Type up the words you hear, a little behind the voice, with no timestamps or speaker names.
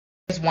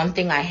There's one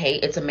thing I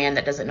hate, it's a man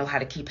that doesn't know how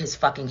to keep his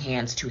fucking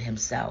hands to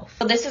himself.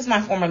 So this is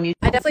my former music.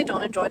 I definitely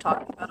don't enjoy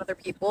talking about other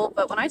people,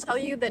 but when I tell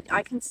you that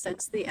I can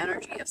sense the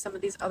energy of some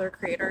of these other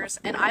creators,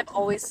 and I've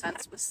always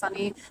sensed with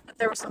Sunny that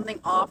there was something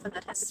off and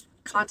that his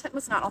content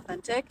was not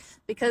authentic,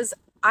 because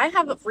I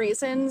have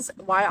reasons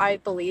why I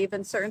believe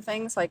in certain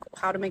things, like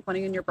how to make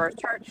money in your birth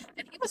chart,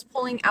 and he was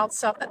pulling out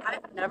stuff that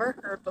I've never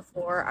heard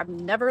before, I've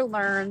never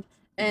learned,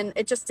 and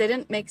it just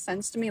didn't make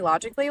sense to me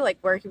logically, like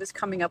where he was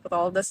coming up with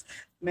all of this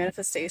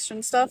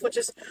manifestation stuff, which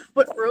is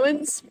what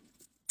ruins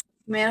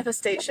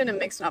manifestation and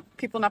makes not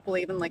people not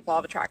believe in like law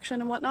of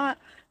attraction and whatnot.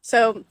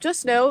 So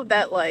just know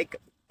that like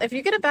if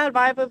you get a bad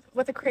vibe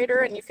with a creator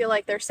and you feel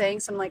like they're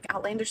saying some like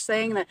outlandish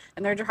thing that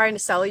and they're trying to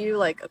sell you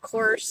like a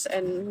course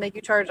and make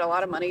you charge a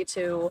lot of money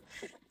to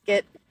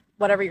get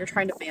whatever you're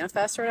trying to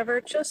manifest or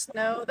whatever, just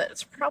know that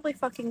it's probably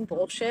fucking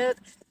bullshit.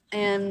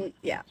 And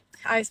yeah,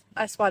 I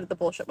spotted the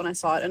bullshit when I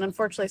saw it. And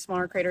unfortunately,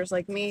 smaller creators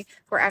like me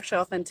who are actually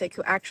authentic,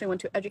 who actually want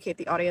to educate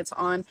the audience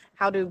on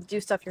how to do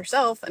stuff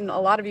yourself. And a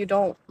lot of you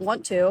don't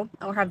want to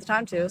or have the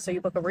time to, so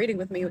you book a reading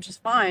with me, which is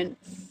fine.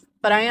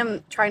 But I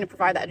am trying to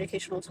provide that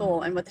educational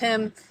tool. And with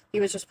him, he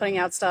was just putting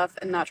out stuff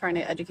and not trying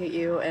to educate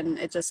you. And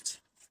it just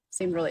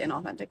seemed really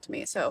inauthentic to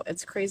me. So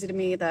it's crazy to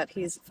me that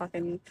he's a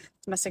fucking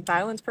domestic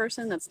violence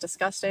person. That's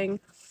disgusting.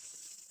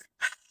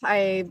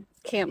 I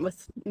can't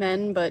with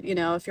men, but you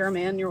know, if you're a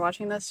man and you're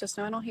watching this, just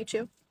know I don't hate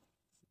you.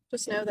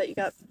 Just know that you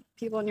got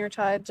people on your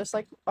side just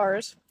like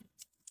ours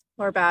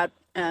who are bad,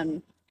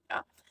 and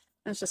yeah,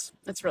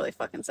 it's really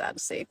fucking sad to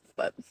see.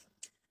 But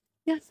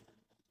yeah,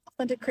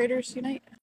 authentic creators unite.